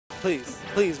Please.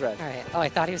 Please, Red. Alright. Oh, I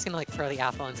thought he was gonna like throw the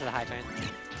apple into the hydrant.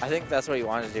 I think that's what he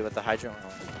wanted to do with the hydrant.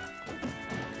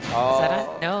 Oh. Is that it?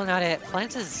 No, not it.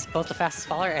 Plants is both the fastest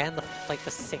faller and the like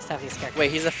the 6th heaviest character.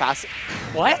 Wait, he's a fast.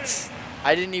 What?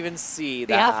 I didn't even see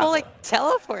The that. apple like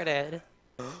teleported.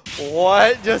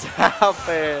 What just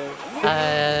happened? Vamos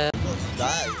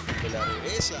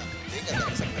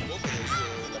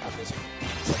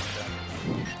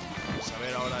a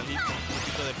ver ahora Lip, un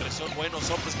poquito de presión, buenos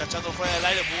hombres cachando fuera del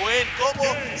aire, buen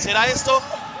combo, ¿será esto?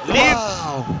 Lip,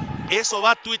 eso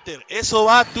va a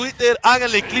Twitter,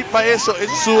 háganle clip a eso, es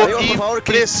su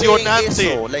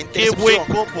impresionante, qué buen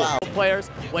combo.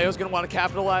 Players, Leo's gonna want to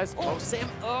capitalize. Oh, Sam,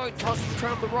 he tosses the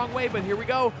turn up the wrong way, but here we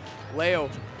go. Leo,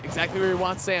 exactly where he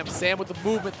wants Sam. Sam with the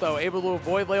movement though, able to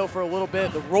avoid Leo for a little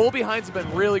bit. The roll behinds have been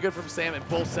really good from Sam in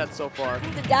both sets so far.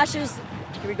 The dashes,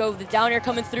 here we go, the down air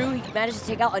coming through. He managed to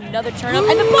take out another turn up,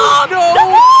 and the bomb! No the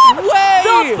bomb! way!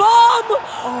 The bomb!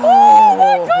 Oh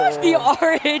my gosh, the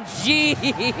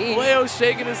RNG! Leo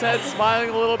shaking his head, smiling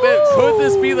a little bit. Could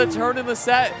this be the turn in the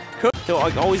set? He'll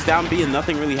always down B and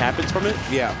nothing really happens from it.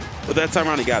 Yeah, but that time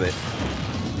around he got it.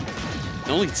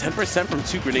 Only 10% from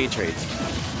 2 grenade trades.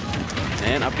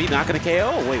 And Up B not gonna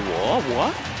KO. Wait,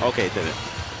 what? Okay, it didn't.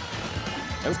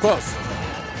 It was close.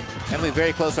 Definitely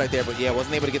very close right there, but yeah,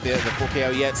 wasn't able to get the full KO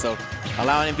yet, so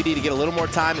allowing MVD to get a little more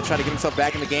time to try to get himself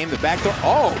back in the game. The backdoor.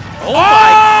 Oh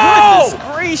my goodness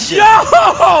gracious! Yo!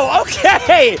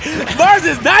 Okay! Mars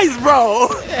is nice, bro!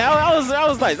 Yeah, that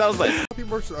was nice. That was nice.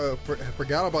 People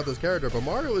forgot about this character, but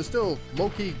Mario is still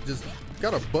low-key just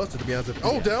kind of busted, to be honest.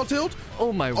 Oh, down tilt?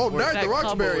 Oh my Oh, word. nice, the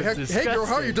Roxbury. Hey, girl,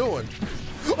 how are you doing?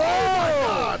 Oh, my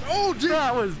God! Oh, geez!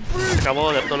 That was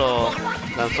Acabó, Lepto lo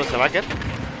lanzó ese backer.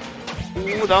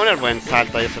 Downer, buen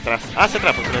salto ahí hacia atrás. Hacia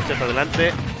atrás, porque lo eché hacia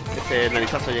adelante. Ese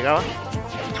narizazo llegaba.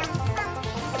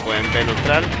 Buen B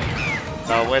neutral.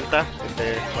 Dado vuelta.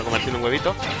 Va a convertir en un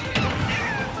huevito.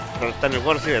 Pero está en el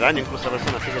wall, recibe daño incluso a la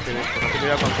persona, así que tiene que tener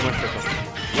cuidado con comerse eso.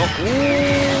 No.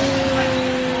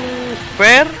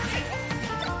 Fer.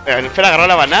 El Fer agarró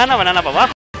la banana para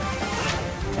abajo.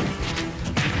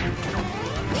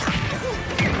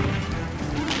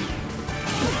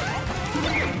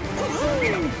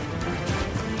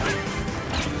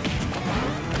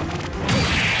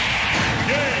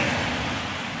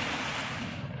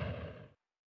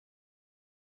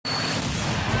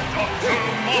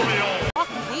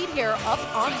 Lead here up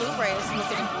on Lumbre is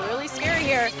looking really scary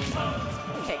here.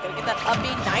 Okay, gonna get that up B.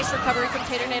 Nice recovery from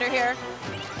Taternator here.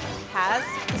 Has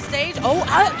the stage. Oh,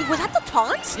 was that the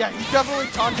taunt? Yeah, he definitely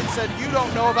taunted and said, "You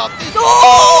don't know about this."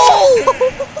 No!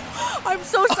 I'm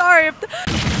so sorry.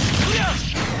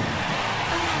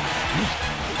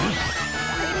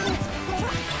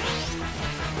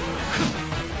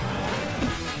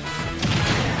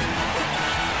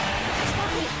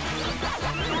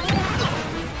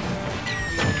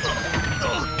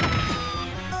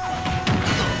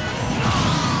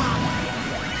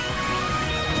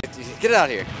 Get it out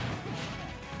of here.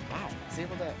 Wow, he's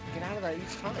able to get out of that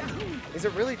each time. Is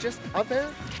it really just up there?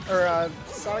 Or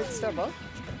side step up?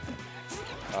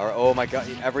 Oh my God,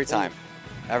 every time.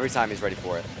 Every time he's ready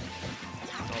for it.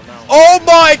 Oh no. Oh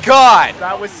my God!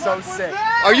 That was so sick.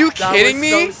 Are you kidding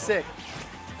me? That was so sick.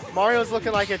 Mario's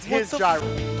looking like it's his gyro.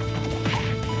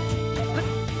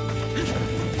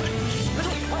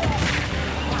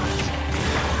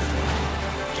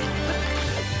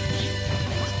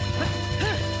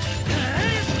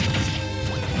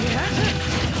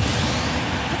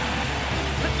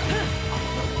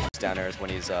 Down airs when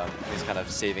he's kind of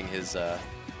saving his yeah.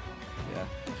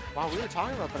 Wow, we were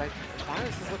talking about, but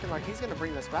Virus is looking like he's gonna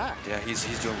bring this back. Yeah, he's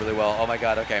doing really well. Oh my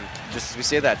God. Okay, just as we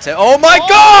say that. Oh my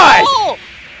God! Oh!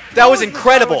 That was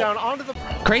incredible.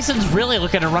 Grayson's really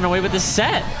looking to run away with this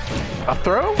set. A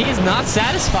throw? He is not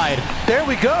satisfied. There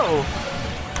we go.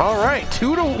 All right,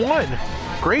 2-1.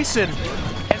 Grayson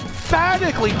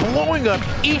emphatically blowing up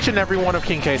each and every one of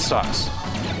King K's stocks.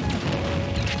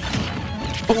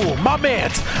 Oh, my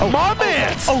mans! My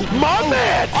mans! My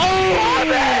mans! My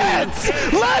mans!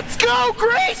 Let's go,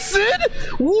 Grayson!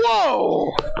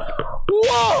 Whoa!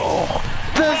 Whoa!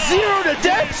 The 0 to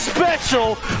death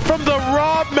special from the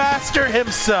Rob Master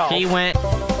himself. He went.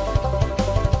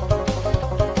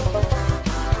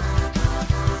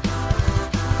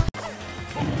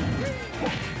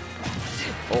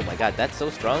 Oh my God, that's so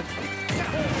strong.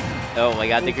 Oh my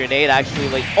God, the grenade actually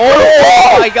like.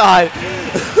 Oh my God!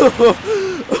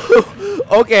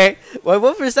 Okay. Well,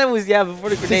 what percent was before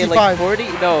the grenade? 65. Like 40?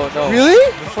 No.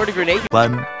 Really? Before the grenade.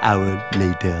 1 hour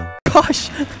later. Gosh,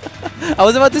 I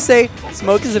was about to say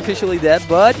Smoke is officially dead,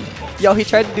 but yo, he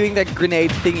tried doing that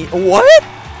grenade thingy. What?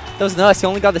 That was nuts. He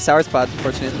only got the sour spot,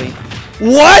 unfortunately.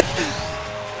 What?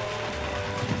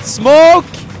 Smoke!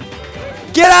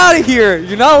 Get out of here!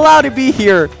 You're not allowed to be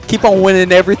here. Keep on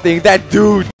winning everything. That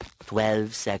dude.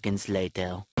 12 seconds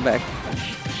later. Back.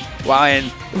 Wow,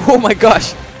 and oh my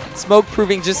gosh. Smoke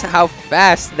proving just how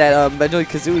fast that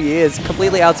Banjo-Kazooie is.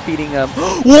 Completely outspeeding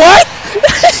What?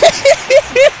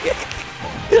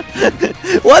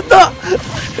 What the?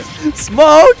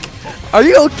 Smoke? Are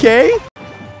you okay?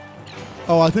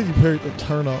 Oh, I think he parried the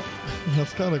turn up.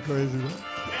 That's kind of crazy, though.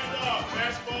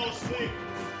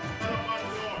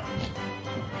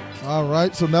 All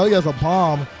right, so now he has a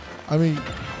bomb. I mean,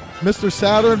 Mr.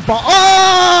 Saturn bomb.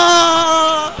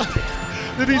 Ah!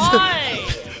 Did he?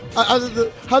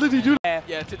 How did he do that?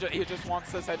 Yeah, he just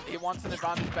wants this. He wants an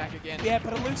advantage back again. Yeah,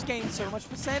 but Aloof's gained so much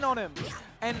percent on him.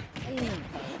 And, oh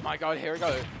my god, here we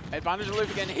go. Advantage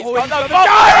Aloof again. He's Oh, got he's the got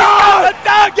dunk! the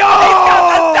dunk! Yo! He's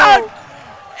got the dunk!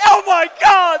 Oh my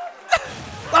god!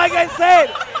 Like I said,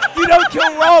 you don't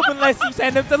kill Rob unless you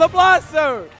send him to the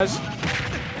blaster.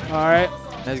 All right.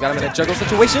 He's got him in a juggle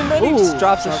situation, and he just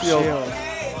drops his shield.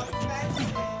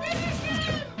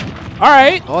 All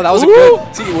right. Oh, that was a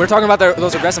good. See, we're talking about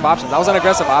those aggressive options. That was an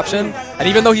aggressive option, and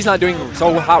even though he's not doing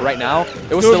so hot right now,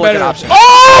 it was still a good option.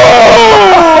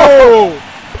 Oh!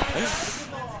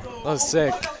 That was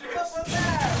sick.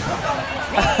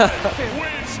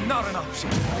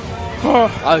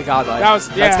 Oh god, like, that was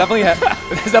that's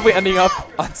definitely ending up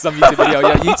on some YouTube video.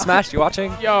 Yeah, Yeet Smash, you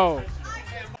watching? Yo.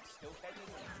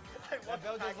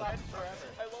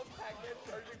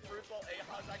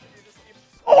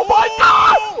 Oh my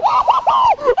god!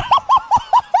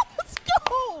 Let's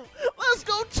go! Let's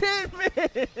go,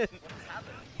 Chinman!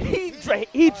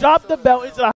 He dropped the belt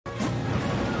into the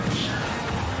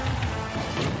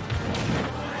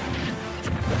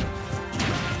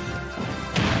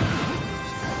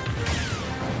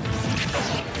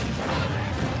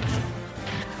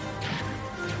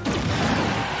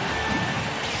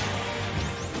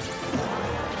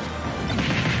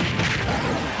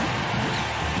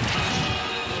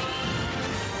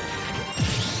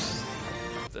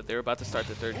They're about to start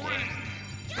the third game.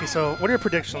 Okay, so what are your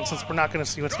predictions since we're not going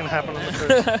to see what's going to happen on the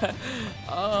third?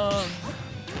 I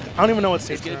don't even know what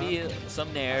stage there's going to be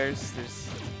some nairs. There's,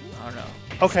 I don't know.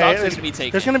 Okay, Stocks are going to be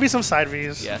taken. There's going to be some side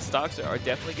Vs. Yeah, stocks are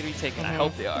definitely going to be taken. I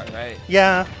hope they are, right?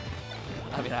 Yeah.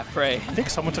 I mean, I pray. I think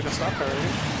someone took a stock already.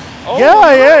 Oh,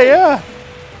 yeah.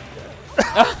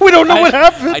 We don't know what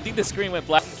happened. I think the screen went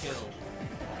black.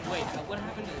 Wait, what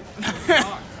happened to his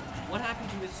stocks? What happened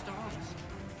to his stocks?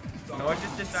 No, I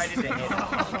just decided to hit.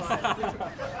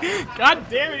 God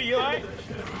damn it, Eli!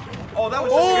 Oh, that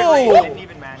was such a good read. It didn't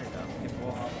even matter,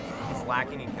 though. He's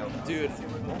lacking in kill. Dude.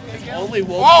 Only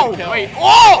Wolf Oh, can kill. wait.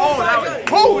 Oh, that was...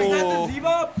 Oh, is that the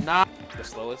Z-Bob? Nah. The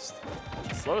slowest.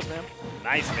 Slowest, man.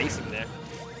 Nice facing there.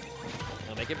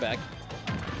 He'll make it back.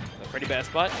 A pretty bad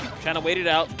spot. Trying to wait it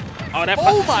out. Oh, that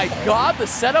Oh my god, the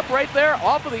setup right there,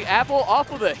 off of the apple,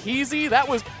 off of the Heezy, that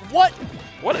was, what?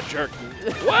 What a jerk.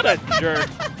 What a jerk.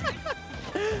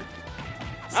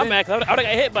 I'm Max. I would have got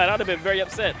hit by it. I would have been very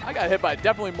upset. I got hit by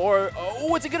definitely more. Oh,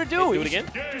 what's he going to do? Do it again?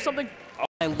 Do something.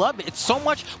 I love it. It's so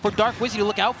much for Dark Wizzy to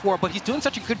look out for, but he's doing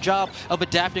such a good job of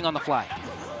adapting on the fly.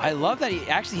 I love that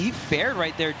he fared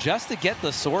right there just to get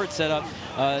the sword set up.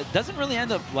 Doesn't really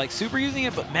end up like super using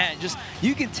it, but man, just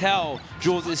you can tell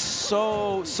Jules is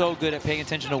so good at paying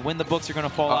attention to when the books are going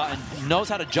to fall out and knows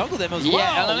how to juggle them as well.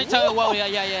 Yeah, let me tell you. Well,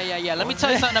 yeah. Let me tell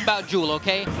you something about Jewel,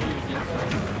 okay?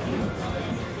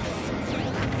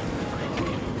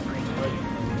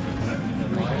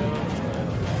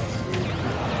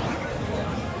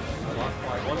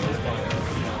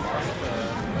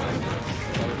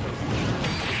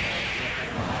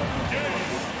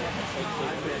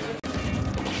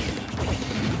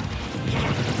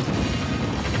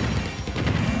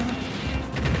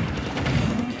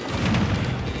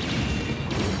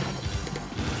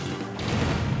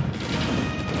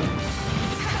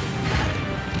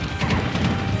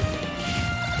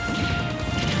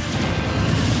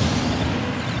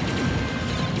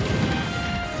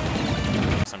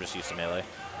 I'm just used to melee.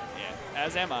 Yeah,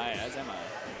 as am I.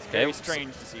 It's very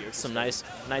strange to see you. Some nice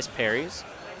parries.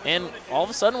 And all of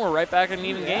a sudden, we're right back in an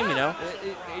even game, you know?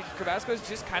 Carrasco's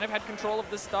just kind of had control of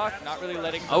the stock, not really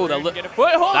letting that get a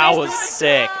foothold. That was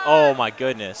sick. Oh my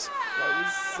goodness. That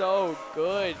was so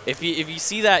good. If you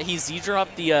see that, he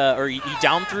Z-dropped the, or he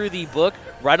down threw the book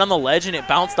right on the ledge and it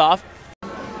bounced off.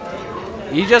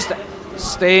 He just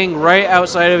staying right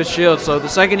outside of his shield, so the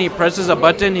second he presses a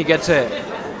button, he gets hit.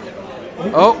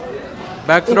 Oh,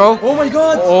 back throw. Oh my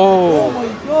god! Oh. Oh my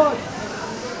god!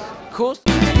 Cool.